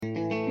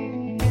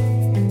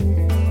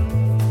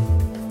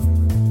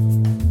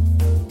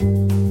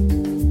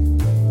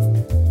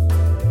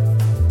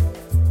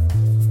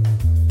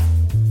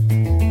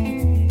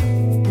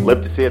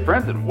see it,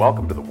 friends, and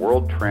welcome to The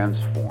World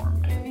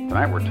Transformed.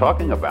 Tonight we're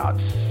talking about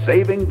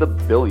saving the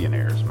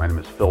billionaires. My name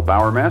is Phil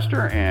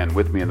Bowermaster, and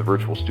with me in the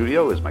virtual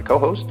studio is my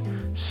co-host,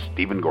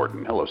 Stephen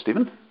Gordon. Hello,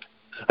 Stephen.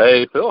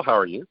 Hey, Phil, how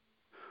are you?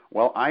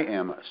 Well, I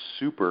am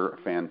super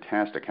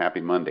fantastic.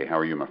 Happy Monday. How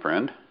are you, my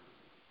friend?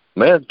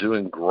 Man,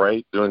 doing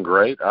great.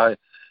 I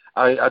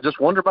just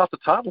wonder about the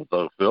title,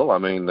 though, Phil. I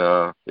mean,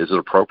 is it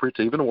appropriate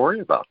to even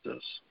worry about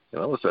this? You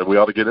know, we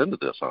ought to get into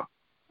this, huh?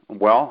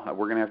 Well,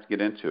 we're going to have to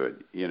get into it.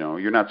 You know,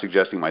 you're not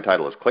suggesting my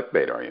title is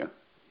clickbait, are you?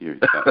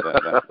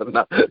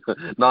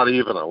 Not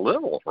even a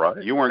little,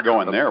 right? You weren't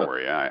going there, were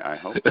you? I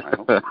hope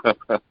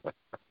not.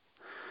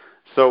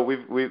 So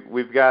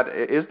we've got.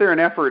 Is there an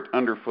effort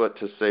underfoot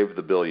to save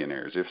the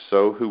billionaires? If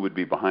so, who would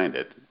be behind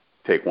it?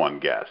 Take one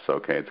guess.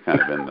 Okay, it's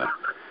kind of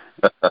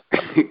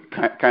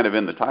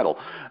in the title,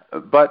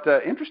 but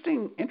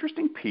interesting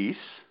piece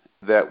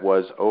that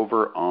was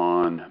over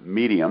on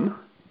Medium.com,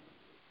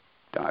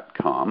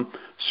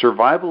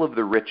 Survival of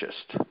the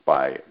Richest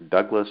by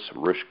Douglas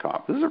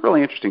Rushkoff. This is a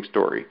really interesting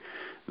story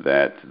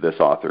that this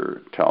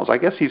author tells. I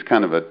guess he's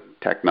kind of a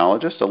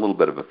technologist, a little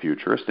bit of a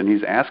futurist, and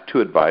he's asked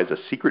to advise a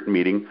secret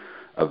meeting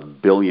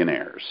of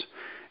billionaires.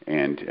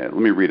 And let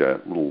me read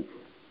a little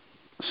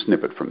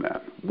snippet from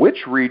that.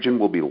 Which region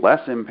will be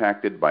less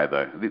impacted by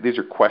these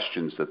are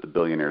questions that the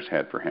billionaires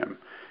had for him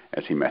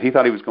as he met. He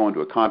thought he was going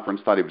to a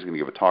conference, thought he was going to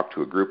give a talk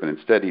to a group, and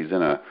instead he's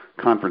in a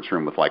conference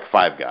room with like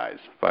five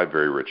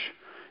very rich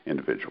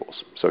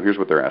individuals. So here's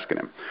what they're asking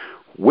him.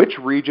 Which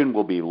region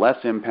will be less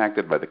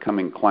impacted by the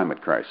coming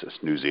climate crisis,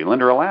 New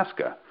Zealand or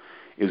Alaska?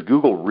 Is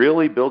Google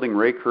really building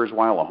Ray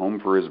Kurzweil a home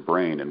for his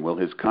brain, and will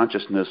his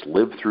consciousness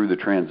live through the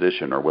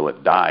transition, or will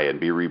it die and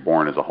be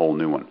reborn as a whole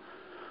new one?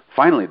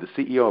 Finally, the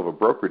CEO of a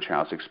brokerage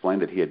house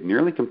explained that he had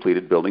nearly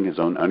completed building his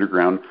own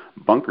underground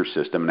bunker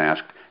system and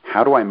asked,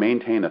 how do I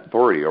maintain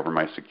authority over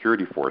my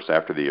security force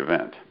after the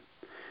event?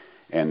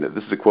 And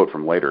this is a quote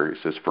from later. He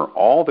says, for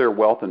all their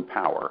wealth and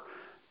power,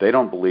 they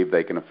don't believe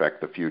they can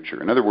affect the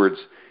future. In other words,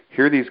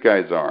 here these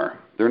guys are.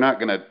 They're not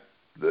going to.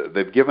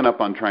 They've given up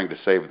on trying to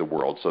save the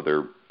world, so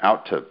they're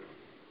out to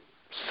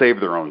save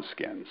their own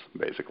skins,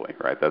 basically,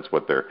 right? That's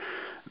what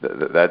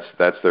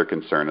that's their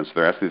concern. And so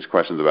they're asking these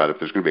questions about if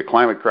there's going to be a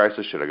climate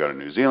crisis, should I go to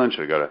New Zealand?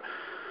 Should I go to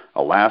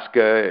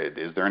Alaska?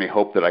 Is there any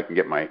hope that I can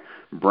get my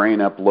brain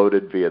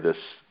uploaded via this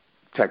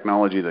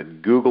technology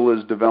that Google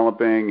is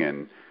developing?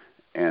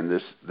 And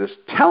this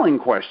telling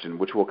question,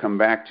 which we'll come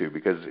back to,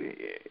 because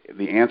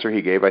the answer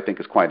he gave I think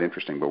is quite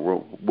interesting, but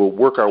we'll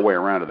work our way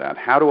around to that.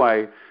 How do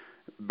I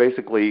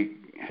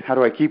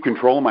keep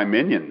control of my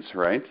minions,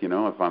 right? You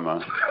know, if I'm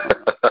a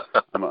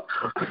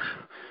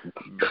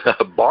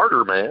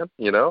barter man,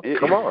 you know,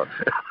 come on,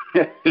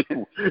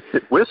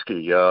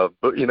 whiskey, or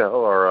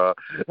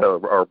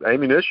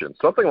ammunition,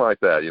 something like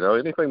that. You know,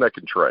 anything that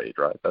can trade,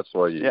 right? That's the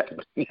way you.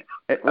 Yeah.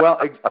 Well,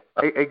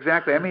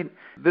 exactly. I mean,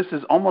 this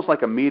is almost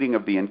like a meeting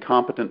of the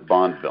incompetent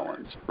Bond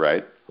villains,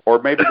 right? Or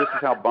maybe this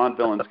is how Bond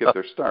villains get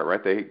their start,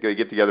 right? They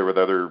get together with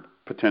other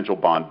potential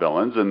Bond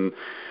villains and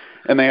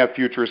they have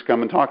futurists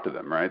come and talk to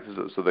them, right?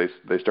 So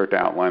they start to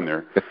outline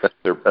their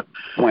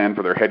plan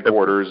for their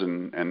headquarters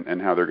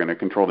and how they're going to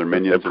control their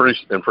minions.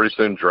 And pretty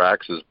soon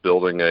Drax is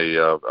building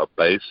a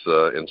base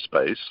in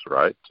space,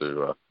 right?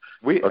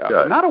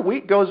 Not a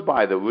week goes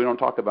by that we don't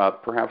talk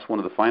about perhaps one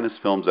of the finest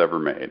films ever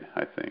made,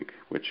 I think,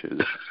 which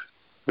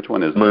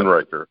one is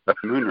Moonraker.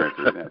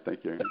 Moonraker. Yeah,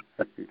 thank you.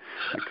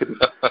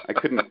 I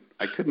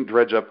couldn't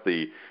dredge up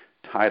the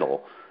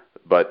title,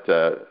 but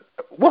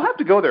we'll have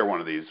to go there one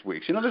of these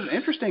weeks. You know, there's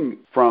interesting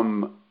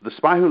from The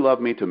Spy Who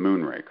Loved Me to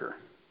Moonraker.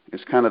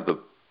 It's kind of the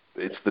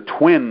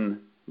twin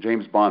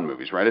James Bond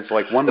movies, right? It's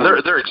like one.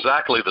 They're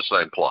exactly the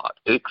same plot.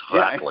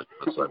 Exactly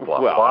the same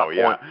plot. Well,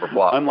 yeah.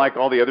 Plot. Unlike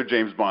all the other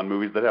James Bond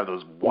movies that have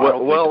those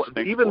wildly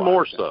distinct even plots.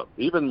 more so.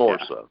 Even more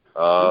so.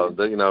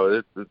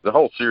 The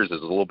whole series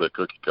is a little bit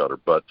cookie cutter,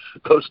 but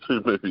those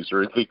two movies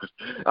are.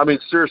 I mean,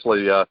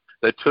 seriously,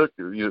 they took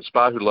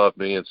Spy Who Loved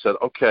Me and said,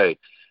 okay.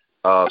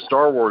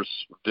 Star Wars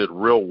did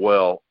real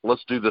well.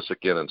 Let's do this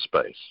again in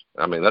space.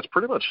 I mean, that's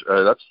pretty much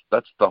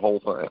that's the whole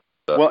thing.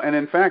 Well, and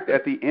in fact,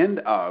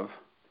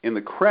 in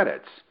the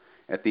credits,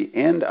 at the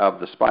end of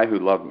The Spy Who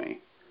Loved Me,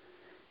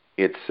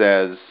 it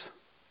says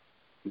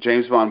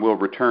James Bond will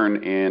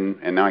return in,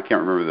 and now I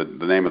can't remember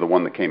the name of the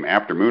one that came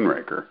after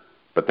Moonraker,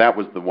 but that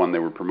was the one they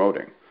were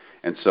promoting.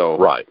 And so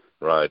right.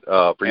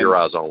 For your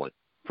eyes only.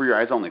 For your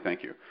eyes only.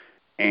 Thank you.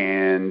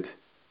 And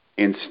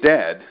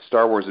instead,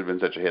 Star Wars had been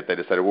such a hit, they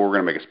decided, well, we're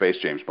going to make a space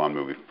James Bond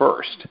movie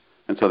first.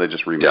 And so they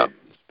just remade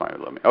Spy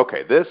Who Loved Me.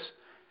 Okay, this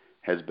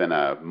has been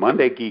a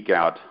Monday geek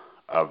out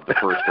of the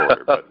first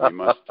order, but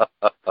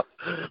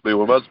we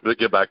must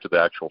get back to the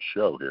actual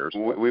show here.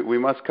 We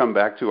must come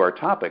back to our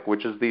topic,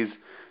 which is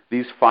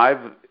these five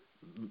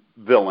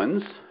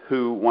villains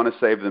who want to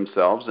save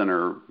themselves and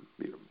are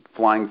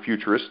flying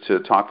futurists to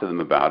talk to them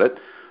about it.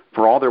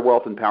 For all their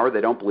wealth and power,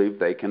 they don't believe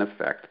they can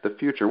affect the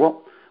future.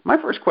 Well,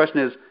 my first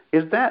question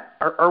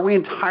are we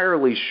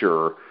entirely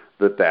sure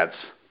that that's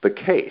the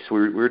case?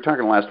 We were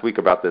talking last week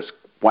about this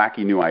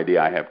wacky new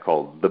idea I have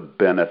called the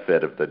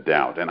benefit of the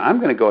doubt. And I'm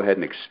going to go ahead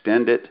and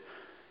extend it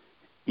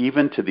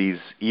even to these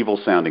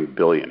evil-sounding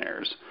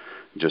billionaires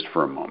just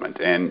for a moment.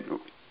 And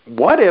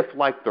what if,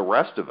 like the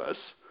rest of us,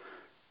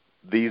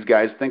 these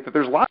guys think that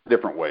there's lots of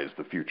different ways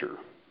the future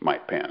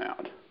might pan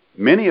out,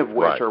 many of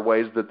which are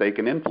ways that they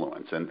can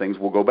influence and things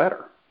will go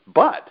better.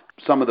 But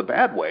some of the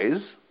bad ways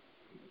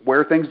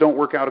where things don't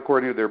work out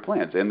according to their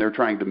plans, and they're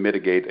trying to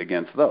mitigate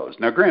against those.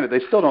 Now, granted, they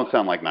still don't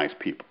sound like nice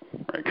people,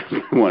 right, because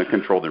they want to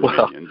control their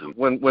minions.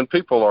 And when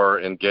people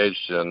are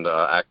engaged in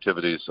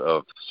activities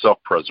of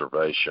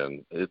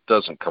self-preservation, it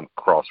doesn't come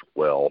across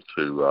well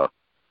to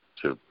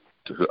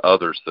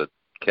others that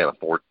can't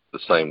afford the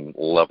same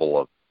level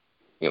of,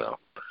 I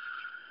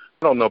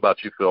don't know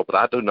about you, Phil, but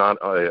I do not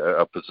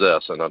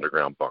possess an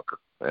underground bunker,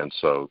 and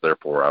so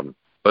therefore I'm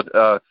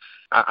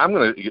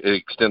going to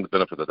extend the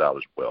benefit of the doubt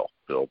as well,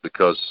 Bill,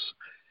 because,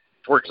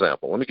 for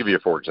example, let me give you a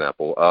for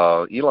example.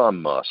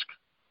 Elon Musk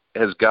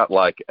has got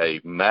like a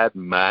Mad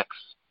Max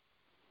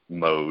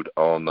mode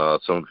on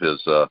some of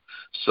his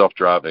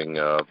self-driving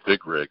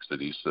big rigs that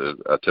he's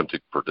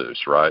attempting to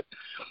produce, right?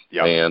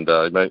 Yep.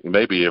 And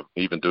maybe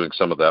even doing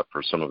some of that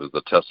for some of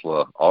the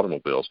Tesla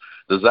automobiles.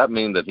 Does that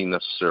mean that he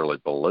necessarily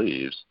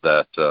believes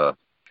that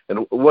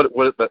and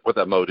what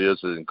that mode is,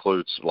 it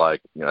includes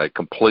like a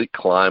complete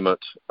climate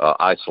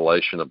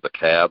isolation of the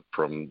cab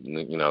from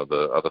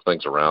the other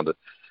things around it.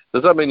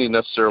 Does that mean he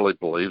necessarily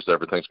believes that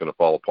everything's going to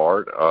fall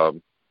apart?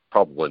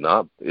 Probably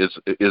not.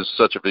 Is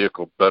such a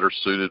vehicle better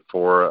suited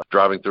for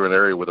driving through an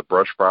area with a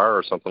brush fire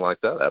or something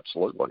like that?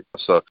 Absolutely.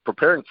 So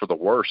preparing for the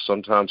worst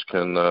sometimes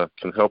can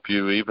help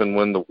you even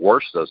when the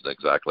worst doesn't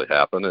exactly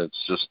happen.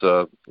 It's just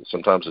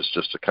sometimes it's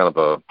just a kind of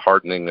a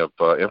hardening of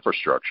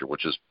infrastructure,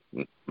 which is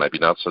maybe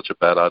not such a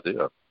bad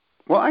idea.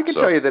 Well, I can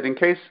tell you that in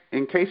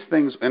case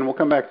things, and we'll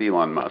come back to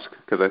Elon Musk,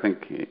 because I think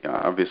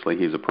obviously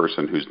he's a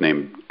person whose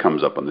name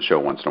comes up on the show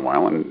once in a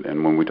while,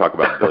 and when we talk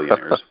about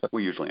billionaires,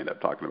 we usually end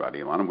up talking about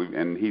Elon,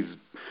 and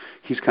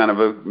he's kind of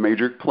a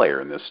major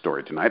player in this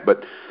story tonight.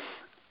 But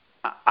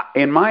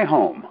in my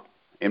home,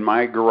 in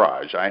my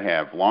garage, I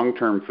have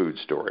long-term food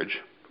storage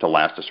to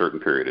last a certain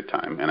period of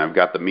time, and I've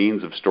got the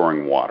means of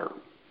storing water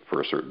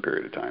for a certain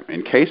period of time.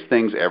 In case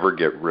things ever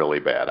get really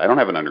bad, I don't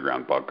have an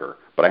underground bunker,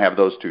 but I have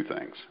those two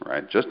things,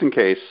 right? Just in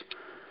case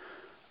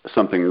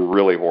something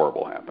really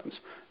horrible happens.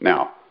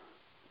 Now,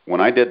 when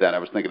I did that, I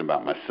was thinking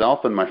about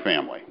myself and my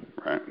family,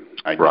 right?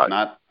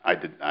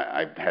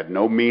 I had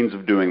no means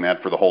of doing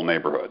that for the whole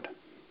neighborhood.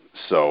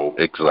 So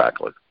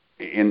exactly.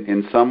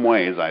 In some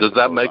ways, does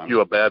that make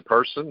you a bad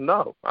person?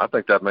 No, I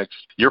think that makes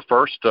your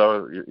first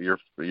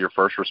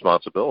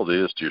responsibility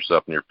is to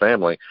yourself and your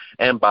family,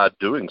 and by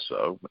doing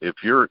so, if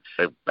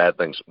bad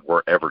things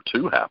were ever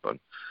to happen,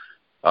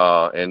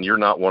 and you're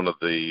not one of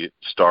the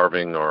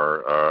starving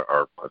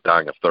or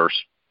dying of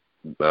thirst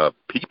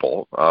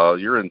people,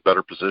 you're in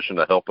better position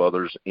to help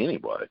others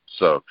anyway.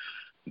 So,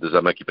 does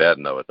that make you bad?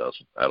 No, it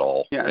doesn't at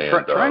all. Yeah,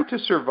 and trying to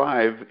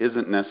survive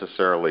isn't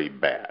necessarily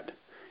bad.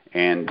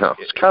 And no,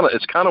 it's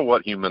kind of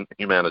what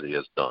humanity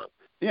has done.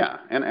 Yeah,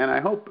 and I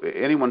hope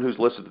anyone who's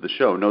listened to the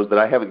show knows that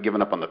I haven't given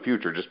up on the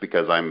future just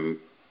because I'm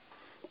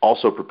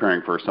also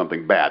preparing for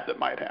something bad that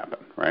might happen,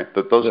 right?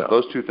 That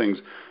those two things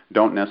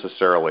don't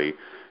necessarily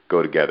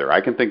go together.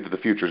 I can think that the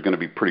future is going to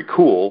be pretty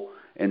cool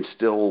and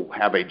still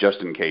have a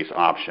just-in-case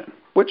option,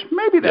 which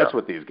maybe that's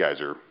what these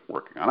guys are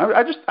working on.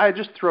 I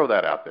just throw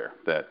that out there.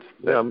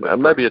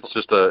 Maybe it's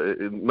just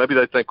maybe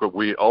they think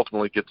we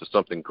ultimately get to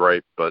something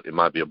great, but it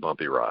might be a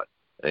bumpy ride.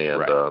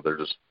 And they're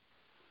just,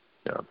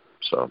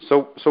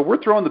 So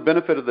we're throwing the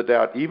benefit of the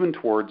doubt even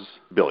towards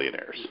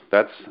billionaires.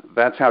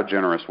 That's how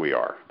generous we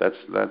are. That's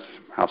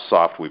how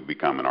soft we've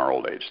become in our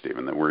old age,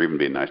 Stephen. That we're even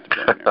being nice to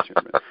billionaires.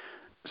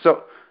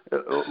 So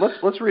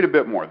let's read a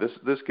bit more.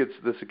 This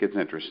gets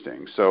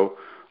interesting. So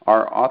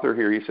our author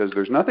here, he says,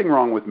 there's nothing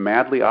wrong with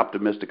madly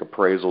optimistic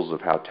appraisals of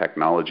how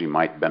technology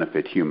might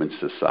benefit human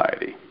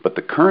society, but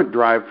the current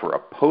drive for a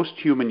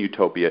post-human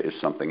utopia is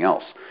something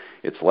else.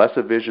 It's less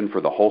a vision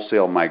for the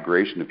wholesale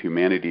migration of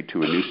humanity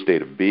to a new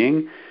state of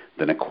being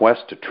than a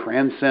quest to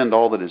transcend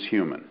all that is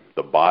human,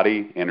 the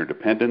body,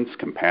 interdependence,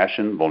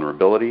 compassion,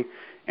 vulnerability,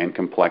 and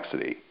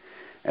complexity.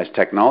 As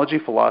technology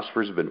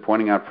philosophers have been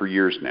pointing out for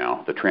years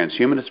now, the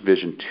transhumanist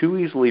vision too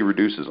easily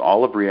reduces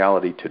all of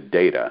reality to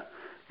data,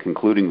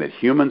 concluding that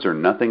humans are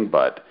nothing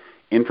but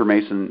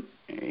information.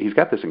 He's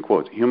got this in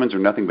quotes. Humans are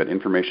nothing but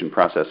information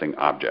processing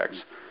objects.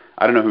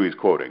 I don't know who he's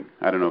quoting.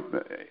 I don't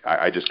know.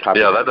 I just copied.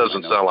 Yeah, that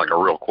doesn't sound like a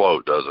real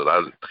quote, does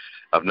it?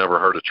 I've never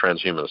heard a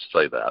transhumanist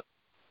say that.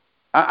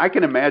 I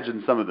can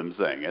imagine some of them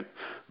saying it,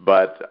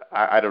 but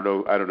I don't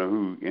know. I don't know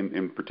who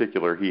in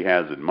particular he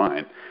has in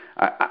mind.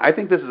 I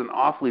think this is an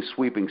awfully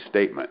sweeping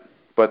statement,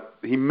 but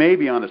he may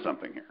be onto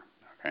something here.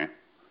 Okay,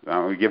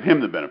 I'll give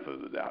him the benefit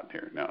of the doubt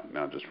here.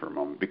 Now, just for a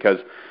moment, because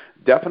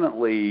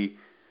definitely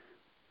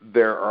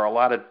there are a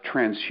lot of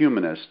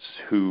transhumanists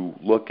who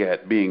look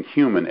at being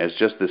human as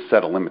just this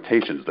set of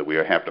limitations that we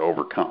have to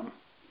overcome,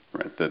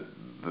 right? That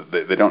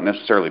they don't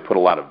necessarily put a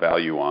lot of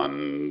value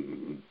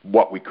on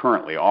what we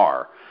currently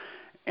are.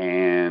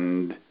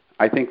 And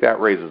I think that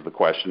raises the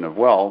question of,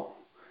 well,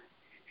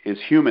 is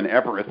human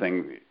ever a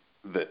thing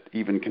that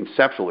even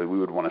conceptually we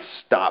would want to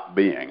stop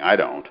being? I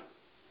don't.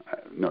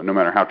 No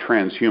matter how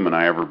transhuman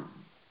I ever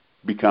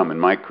become in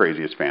my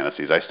craziest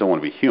fantasies, I still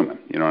want to be human.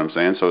 You know what I'm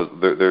saying? So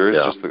there is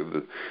just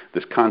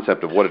this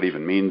concept of what it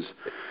even means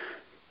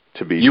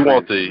to be. You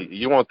want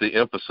the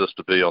emphasis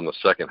to be on the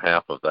second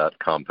half of that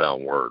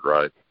compound word,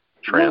 right?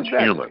 Transhuman. Well,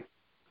 exactly.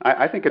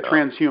 I think a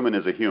transhuman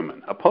is a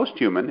human. A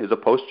posthuman is a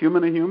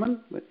posthuman a human?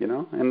 You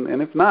know,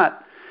 and if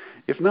not,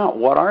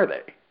 what are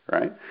they?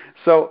 Right?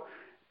 So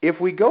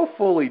if we go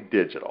fully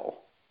digital,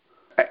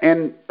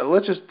 and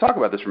let's just talk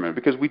about this for a minute,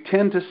 because we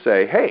tend to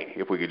say, hey,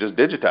 if we could just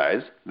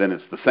digitize, then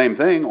it's the same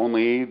thing,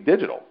 only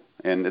digital.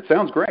 And it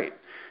sounds great.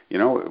 You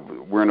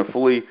know, we're in a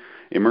fully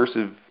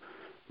immersive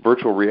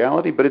virtual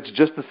reality, but it's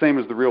just the same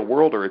as the real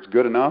world, or it's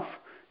good enough,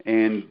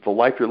 and the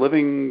life you're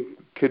living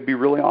could be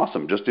really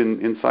awesome just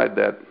inside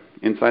that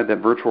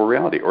virtual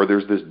reality. Or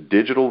there's this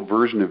digital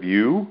version of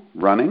you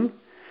running,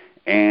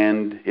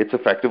 and it's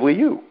effectively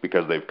you,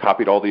 because they've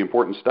copied all the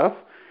important stuff,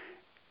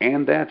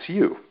 and that's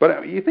you.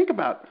 But you think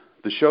about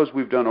the shows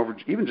we've done over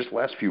even just the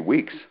last few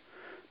weeks,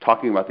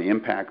 talking about the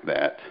impact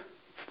that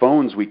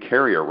phones we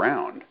carry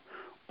around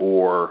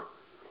or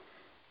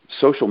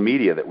social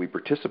media that we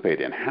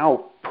participate in,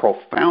 how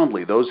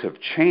profoundly those have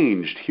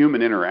changed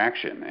human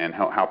interaction and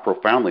how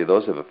profoundly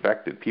those have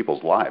affected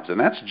people's lives. And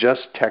that's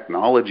just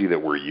technology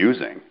that we're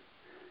using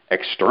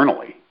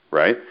externally,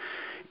 right?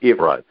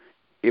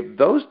 If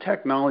those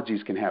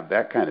technologies can have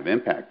that kind of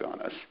impact on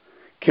us,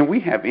 can we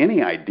have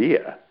any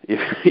idea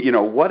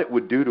what it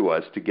would do to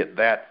us to get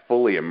that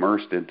fully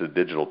immersed into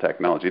digital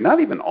technology?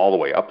 Not even all the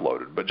way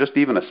uploaded, but just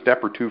even a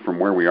step or two from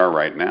where we are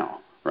right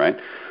now, right?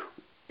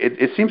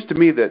 It seems to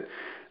me that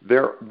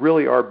there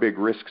really are big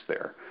risks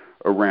there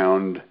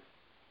around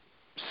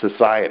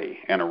society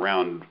and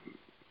around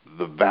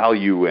the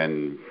value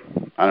and,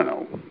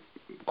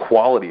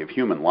 quality of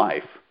human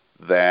life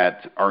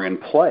that are in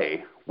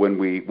play when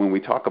we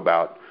talk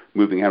about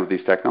moving ahead with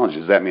these technologies.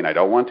 Does that mean I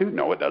don't want to?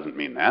 No, it doesn't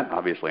mean that.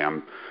 Obviously,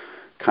 I'm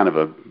kind of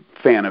a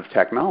fan of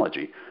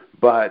technology,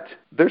 but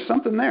there's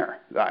something there.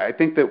 I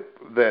think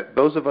that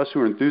those of us who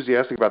are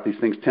enthusiastic about these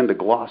things tend to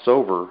gloss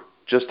over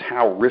just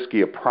how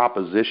risky a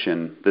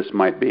proposition this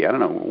might be. I don't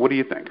know. What do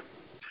you think?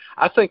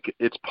 I think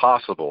it's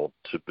possible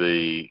to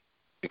be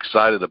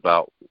excited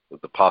about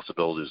the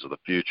possibilities of the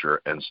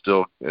future and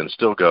still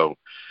go,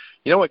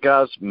 you know what,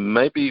 guys,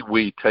 maybe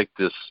we take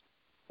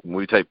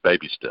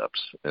baby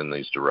steps in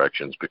these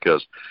directions,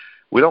 because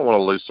we don't want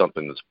to lose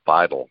something that's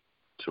vital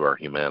to our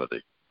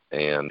humanity.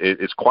 And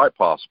it's quite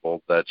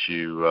possible that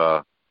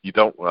you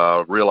don't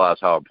realize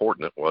how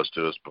important it was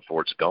to us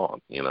before it's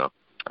gone.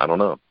 I don't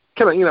know.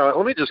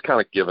 Let me just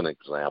kind of give an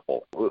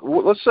example.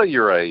 Let's say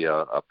you're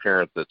a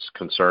parent that's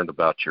concerned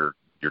about your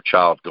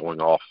child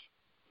going off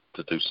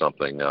to do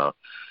something.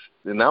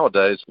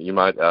 Nowadays, you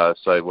might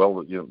say,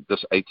 well,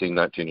 this 18,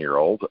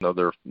 19-year-old,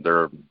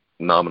 they're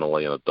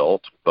nominally an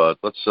adult, but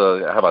let's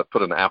have I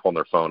put an app on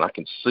their phone. I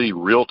can see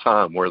real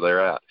time where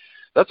they're at.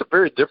 That's a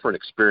very different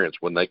experience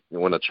when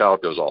a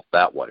child goes off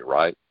that way,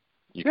 right?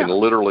 You can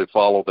literally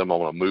follow them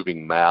on a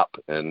moving map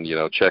and,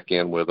 check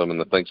in with them and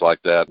the things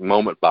like that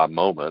moment by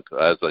moment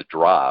as they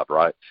drive,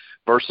 right?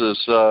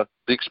 Versus the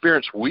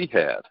experience we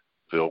had,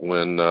 Phil,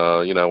 when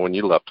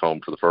you left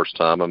home for the first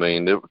time. I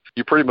mean,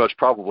 you pretty much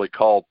probably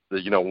called,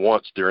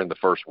 once during the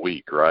first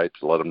week, right,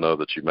 to let them know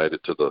that you made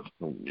it to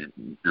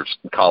your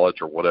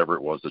college or whatever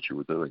it was that you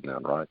were doing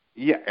then, right?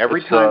 Yeah,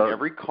 every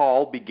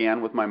call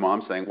began with my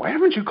mom saying, "Why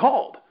haven't you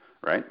called?"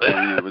 Right?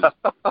 I mean, it was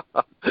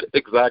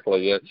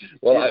exactly. Yeah.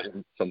 Well,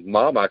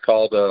 Mom, I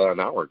called an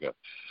hour ago.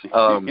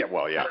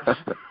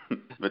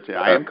 But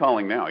I am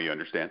calling now. You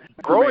understand?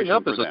 Growing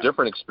up is a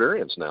different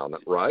experience now,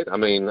 right? I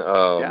mean,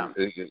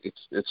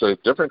 it's a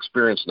different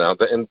experience now.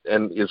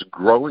 And is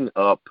growing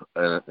up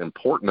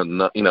important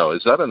enough?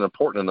 Is that an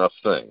important enough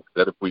thing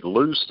that if we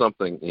lose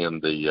something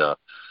in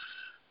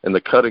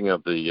the cutting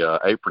of the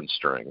apron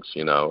strings,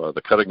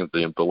 the cutting of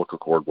the umbilical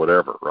cord,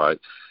 whatever, right?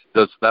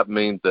 Does that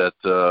mean that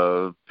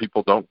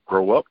people don't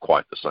grow up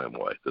quite the same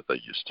way that they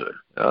used to?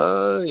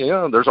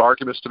 There's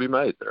arguments to be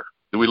made there.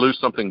 Do we lose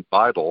something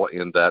vital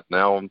in that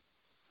now,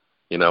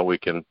 we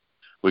can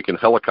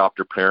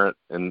helicopter parent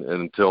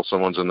until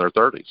someone's in their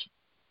 30s?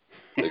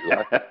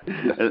 Exactly.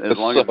 as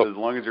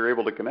long as you're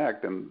able to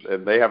connect and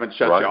they haven't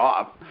shut you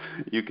off,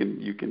 you can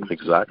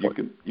exactly.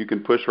 You can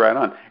push right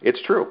on.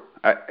 It's true.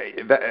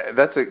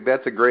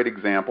 That's a great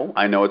example.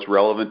 I know it's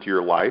relevant to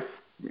your life.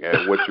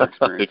 What you're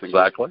experiencing.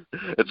 Exactly.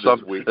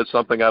 It's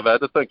something I've had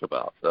to think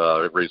about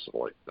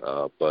recently.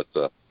 But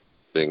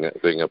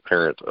being a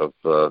parent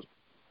of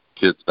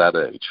kids that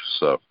age.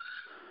 So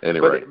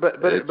anyway,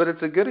 but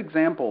it's a good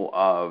example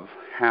of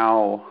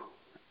how,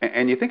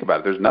 and you think about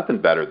it. There's nothing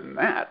better than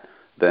that,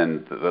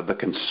 than the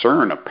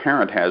concern a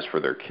parent has for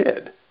their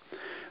kid,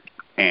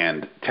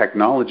 and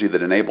technology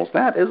that enables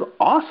that is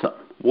awesome.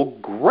 Well,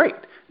 great.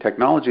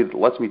 Technology that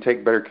lets me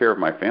take better care of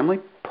my family,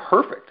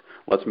 perfect.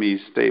 Lets me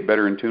stay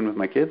better in tune with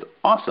my kids,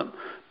 awesome.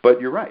 But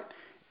you're right.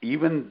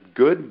 Even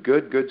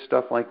good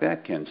stuff like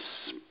that can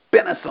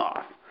spin us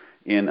off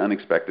in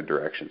unexpected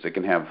directions. It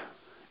can have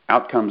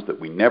outcomes that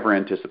we never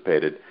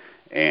anticipated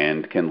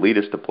and can lead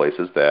us to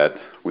places that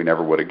we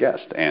never would have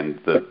guessed. And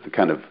the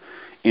kind of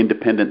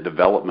independent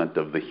development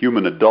of the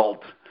human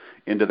adult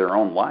into their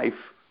own life,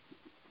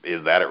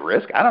 is that at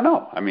risk? I don't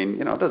know. I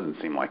mean, it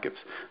doesn't seem like it's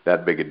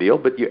that big a deal,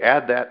 but you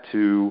add that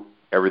to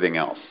everything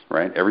else,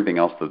 right? Everything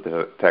else that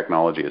the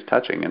technology is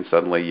touching, and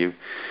suddenly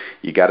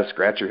you got to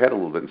scratch your head a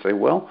little bit and say,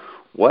 well,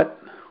 what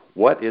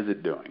is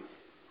it doing?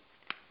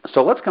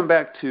 So let's come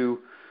back to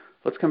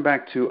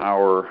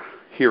our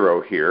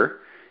hero here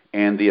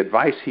and the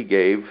advice he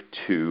gave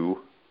to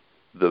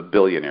the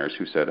billionaires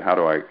who said, how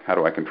do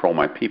I control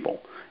my people?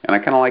 And I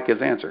kind of like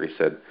his answer. He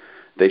said,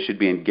 they should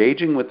be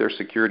engaging with their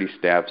security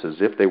staffs as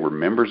if they were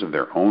members of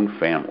their own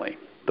family.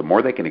 The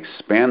more they can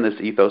expand this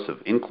ethos of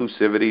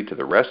inclusivity to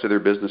the rest of their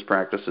business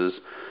practices,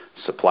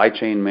 supply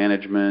chain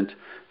management,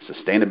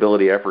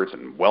 sustainability efforts,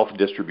 and wealth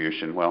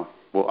distribution, well,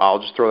 I'll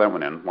just throw that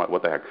one in.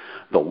 What the heck?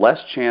 The less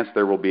chance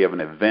there will be of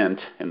an event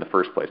in the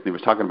first place. And he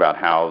was talking about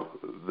how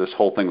this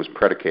whole thing was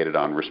predicated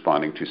on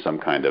responding to some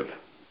kind of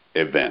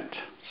event.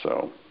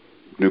 So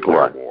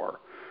nuclear war,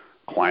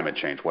 climate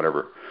change,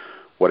 whatever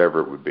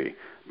it would be.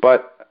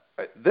 But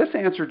this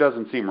answer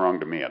doesn't seem wrong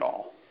to me at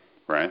all,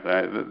 right?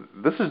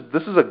 This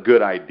is a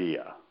good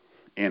idea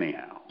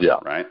anyhow,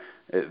 right?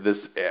 This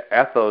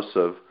ethos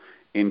of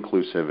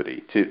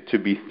inclusivity, to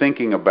be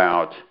thinking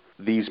about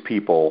these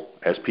people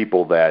as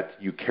people that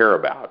you care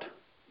about.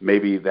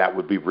 Maybe that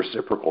would be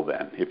reciprocal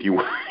then, if you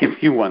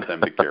want them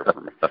to care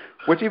for me.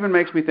 Which even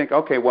makes me think,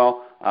 okay,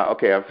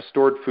 I've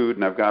stored food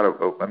and I've got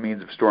a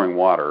means of storing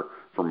water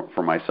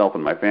for myself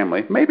and my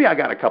family. Maybe I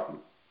got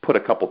put a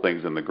couple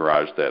things in the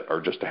garage that are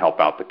just to help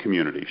out the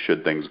community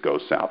should things go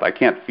south. I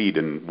can't feed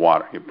and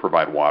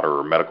provide water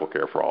or medical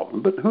care for all of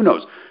them, but who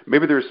knows?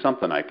 Maybe there's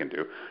something I can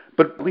do.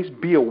 But at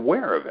least be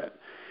aware of it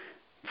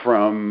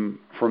from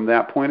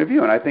that point of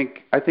view. And I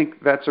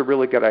think that's a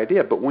really good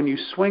idea. But when you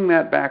swing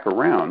that back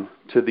around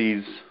to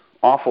these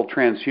awful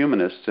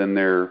transhumanists and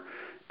their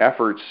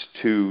efforts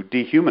to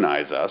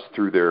dehumanize us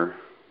through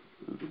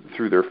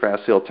their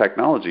facile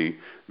technology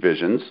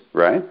visions,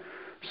 right?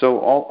 So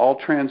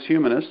all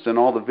transhumanists and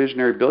all the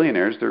visionary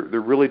billionaires, they're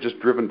really just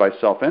driven by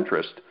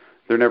self-interest.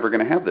 They're never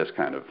going to have this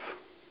kind of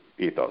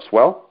ethos.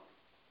 Well,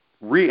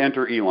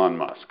 re-enter Elon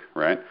Musk,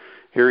 right?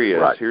 Here he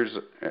is. Right.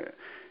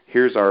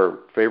 Here's our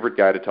favorite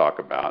guy to talk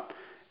about.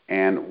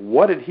 And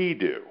what did he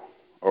do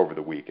over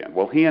the weekend?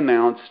 Well, he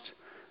announced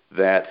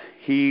that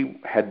he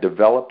had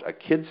developed a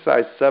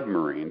kid-sized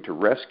submarine to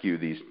rescue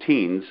these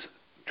teens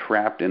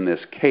trapped in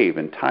this cave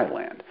in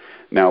Thailand.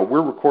 Now,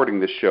 we're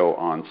recording this show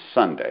on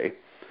Sunday,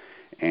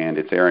 and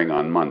it's airing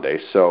on Monday.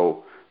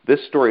 So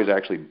this story is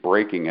actually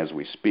breaking as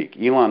we speak.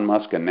 Elon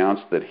Musk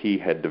announced that he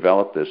had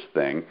developed this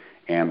thing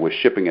and was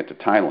shipping it to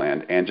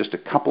Thailand. And just a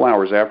couple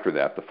hours after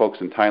that, the folks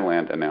in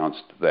Thailand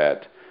announced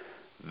that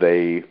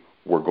they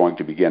were going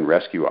to begin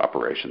rescue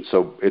operations.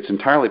 So it's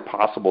entirely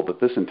possible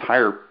that this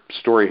entire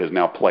story has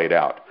now played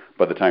out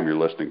by the time you're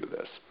listening to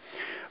this.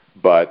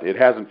 But it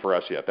hasn't for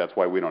us yet. That's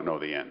why we don't know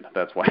the end.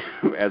 That's why,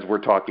 as we're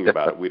talking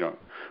about it, we don't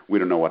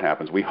know what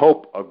happens. We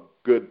hope a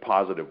good,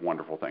 positive,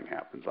 wonderful thing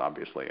happens,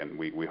 obviously, and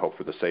we hope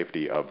for the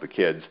safety of the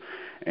kids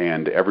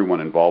and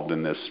everyone involved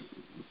in this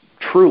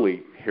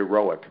truly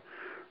heroic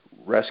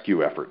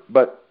rescue effort.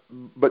 But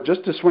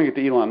just to swing it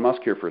to Elon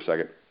Musk here for a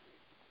second,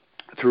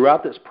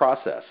 throughout this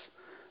process,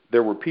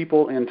 there were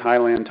people in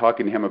Thailand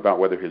talking to him about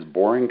whether his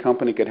boring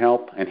company could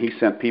help, and he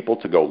sent people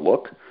to go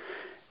look,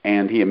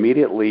 and he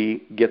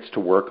immediately gets to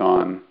work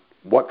on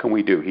what can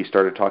we do. He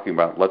started talking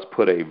about let's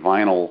put a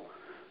vinyl,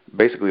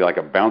 basically like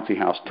a bouncy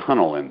house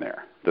tunnel in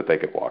there that they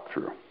could walk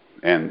through,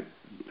 and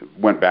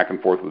went back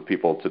and forth with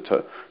people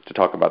to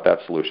talk about that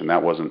solution.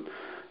 That wasn't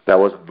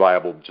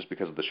viable just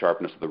because of the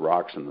sharpness of the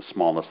rocks and the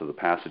smallness of the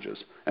passages.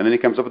 And then he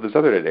comes up with this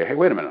other idea. Hey,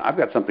 wait a minute, I've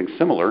got something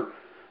similar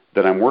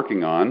that I'm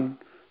working on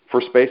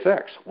for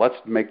SpaceX. Let's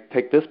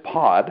take this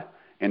pod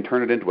and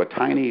turn it into a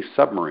tiny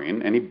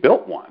submarine. And he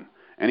built one,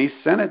 and he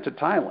sent it to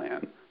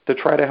Thailand to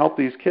try to help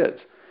these kids.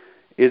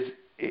 Is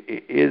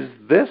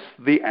this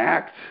the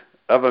act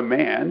of a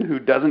man who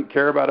doesn't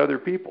care about other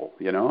people,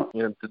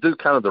 to do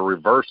kind of the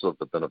reverse of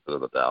the benefit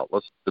of the doubt.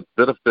 The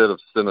benefit of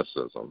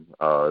cynicism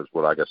is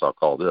what I guess I'll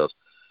call this.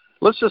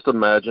 Let's just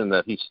imagine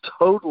that he's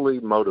totally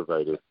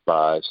motivated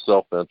by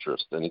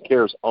self-interest, and he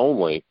cares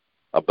only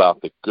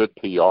about the good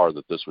PR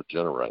that this would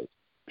generate.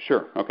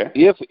 Sure, okay.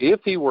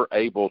 If he were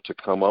able to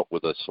come up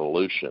with a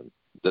solution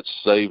that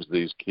saves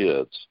these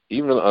kids,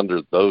 even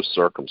under those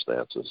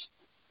circumstances,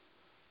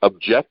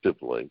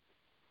 objectively,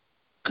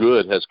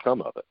 good has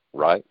come of it,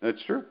 right?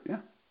 That's true, yeah.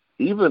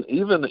 Even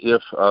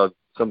if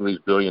some of these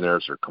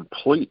billionaires are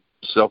complete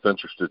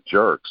self-interested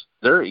jerks,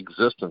 their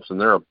existence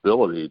and their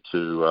ability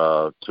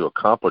to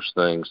accomplish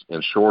things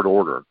in short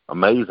order,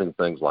 amazing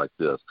things like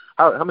this.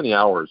 How many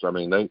hours? I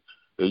mean,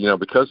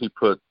 because he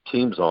put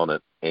teams on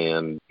it,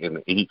 and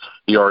he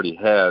already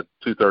had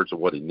 2/3 of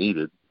what he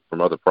needed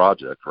from other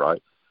projects,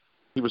 right?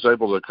 He was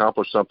able to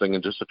accomplish something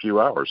in just a few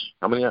hours.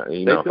 How many?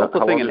 They built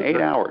the thing in 8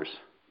 hours.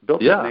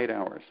 Built it in 8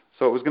 hours.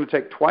 So it was going to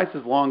take twice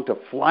as long to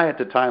fly it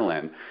to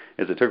Thailand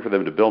as it took for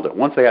them to build it,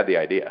 once they had the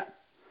idea.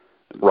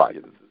 Right.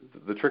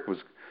 The trick was,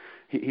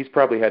 he's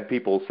probably had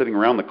people sitting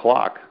around the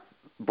clock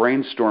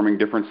brainstorming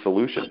different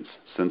solutions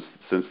since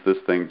this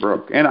thing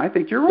broke. And I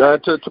think you're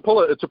right. To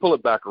pull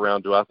it back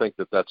around, do I think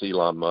that that's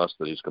Elon Musk,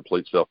 that he's a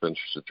complete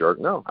self-interested jerk?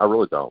 No, I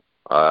really don't.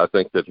 I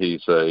think that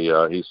he's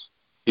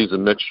a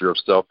mixture of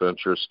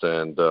self-interest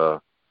and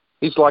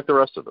he's like the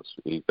rest of us.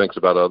 He thinks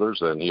about others,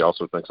 and he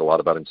also thinks a lot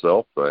about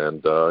himself.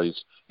 And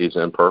he's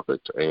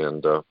imperfect,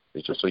 and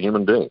he's just a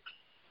human being.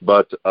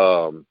 But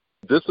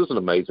this is an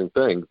amazing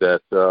thing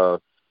that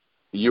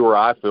you or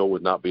I feel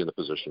would not be in the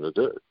position to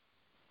do.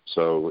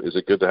 So is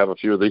it good to have a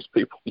few of these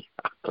people? Yeah,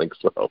 I think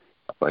so.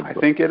 I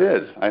think it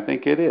is.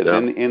 Yeah.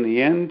 And in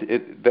the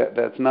end,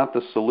 that's not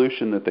the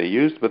solution that they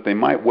used, but they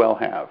might well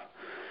have.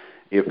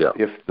 If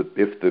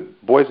the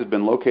boys had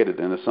been located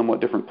in a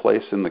somewhat different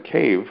place in the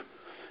cave,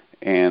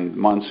 and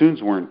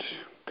monsoons weren't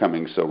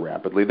coming so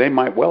rapidly, they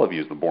might well have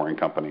used the Boring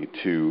Company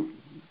to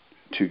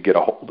get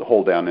a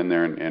hole down in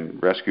there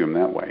and rescue him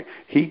that way.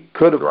 He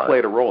could have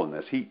played a role in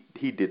this.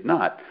 He did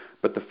not.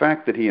 But the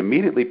fact that he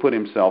immediately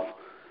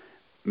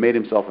made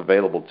himself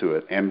available to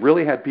it and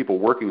really had people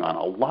working on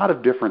a lot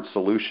of different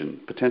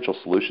potential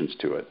solutions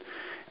to it,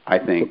 I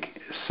think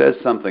says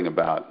something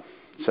about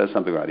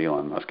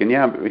Elon Musk. And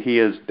yeah, he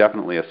is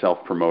definitely a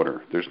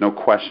self-promoter. There's no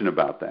question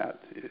about that.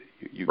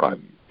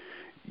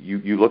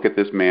 You look at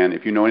this man,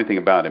 if you know anything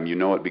about him, you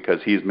know it because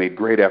he's made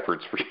great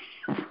efforts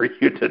for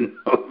you to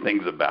know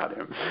things about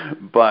him.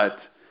 But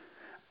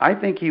I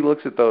think he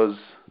looks at those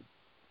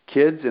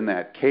kids in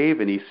that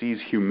cave and he sees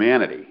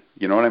humanity.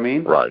 You know what I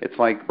mean? Right. It's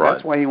like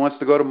that's why he wants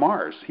to go to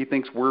Mars. He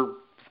thinks we're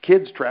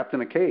kids trapped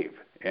in a cave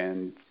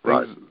and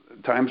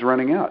time's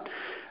running out.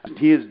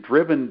 He is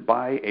driven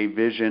by a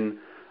vision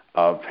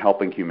of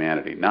helping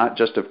humanity, not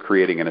just of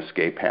creating an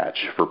escape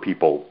hatch for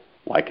people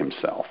like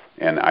himself.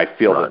 And I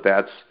feel that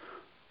that's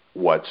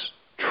what's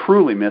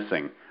truly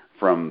missing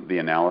from the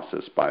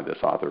analysis by this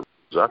author.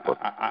 Exactly.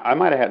 I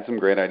might have had some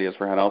great ideas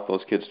for how to help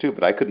those kids too,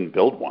 but I couldn't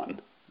build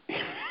one.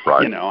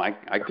 Right. You know,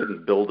 I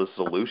couldn't build a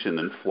solution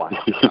and fly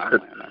to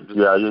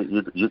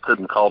Thailand. You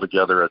couldn't call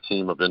together a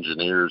team of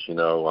engineers,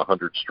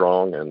 100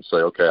 strong, and say,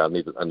 okay, I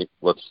need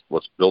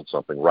let's build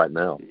something right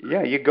now.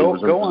 Yeah, you go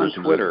on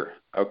Twitter.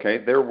 Okay,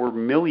 there were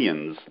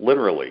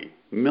literally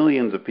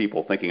millions of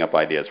people thinking up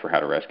ideas for how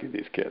to rescue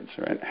these kids.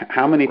 Right?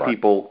 How many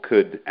people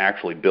could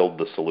actually build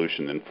the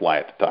solution and fly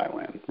it to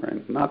Thailand?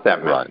 Right, not that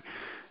many. Right.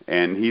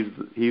 And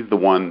he's the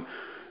one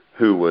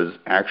who was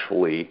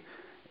actually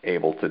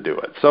able to do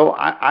it. So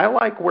I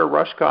like where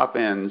Rushkoff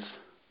ends.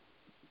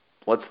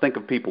 Let's think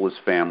of people as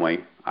family.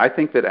 I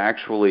think that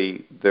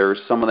actually there's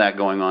some of that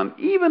going on,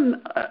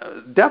 even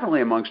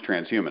definitely amongst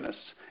transhumanists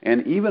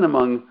and even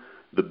among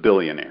the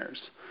billionaires.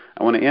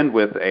 I want to end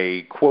with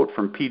a quote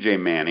from P.J.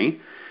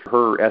 Manny,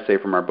 her essay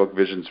from our book,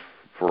 Visions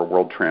for a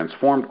World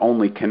Transformed,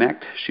 Only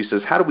Connect. She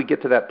says, how do we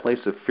get to that place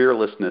of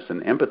fearlessness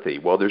and empathy?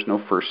 Well, there's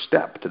no first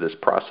step to this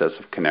process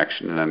of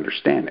connection and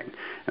understanding.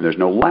 And there's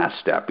no last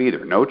step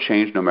either. No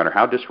change, no matter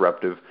how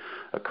disruptive,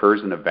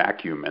 occurs in a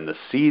vacuum. And the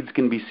seeds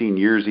can be seen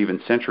years,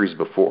 even centuries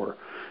before.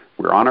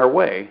 We're on our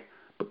way,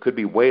 but could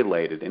be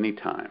waylaid at any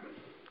time.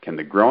 Can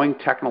the growing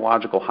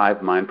technological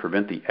hive mind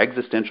prevent the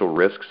existential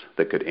risks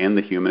that could end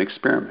the human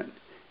experiment?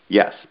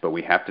 Yes, but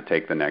we have to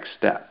take the next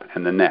step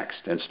and the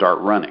next and start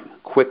running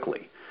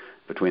quickly.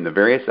 Between the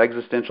various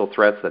existential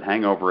threats that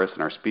hang over us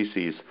and our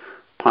species'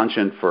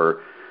 penchant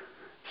for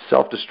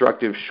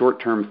self-destructive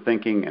short-term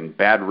thinking and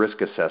bad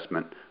risk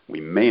assessment, we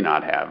may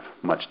not have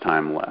much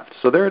time left.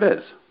 So there it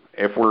is.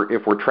 If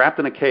we're trapped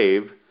in a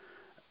cave,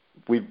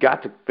 we've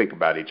got to think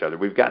about each other.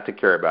 We've got to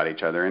care about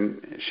each other.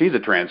 And she's a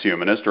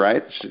transhumanist,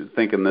 right? She's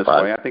thinking this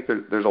way. I think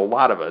there's a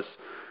lot of us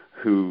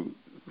who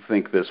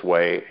think this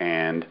way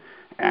and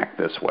act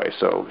this way.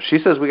 So she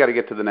says we got to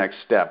get to the next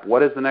step.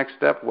 What is the next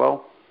step?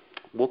 Well,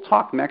 we'll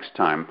talk next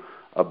time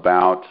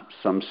about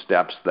some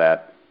steps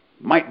that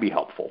might be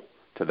helpful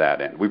to that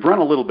end. We've run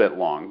a little bit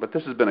long, but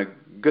this has been a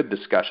good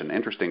discussion,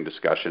 interesting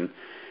discussion,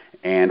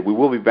 and we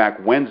will be back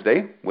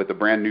Wednesday with a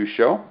brand new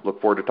show. Look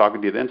forward to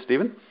talking to you then,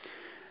 Stephen.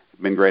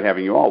 It's been great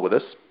having you all with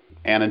us,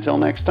 and until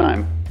next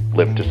time,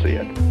 live to see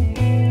it.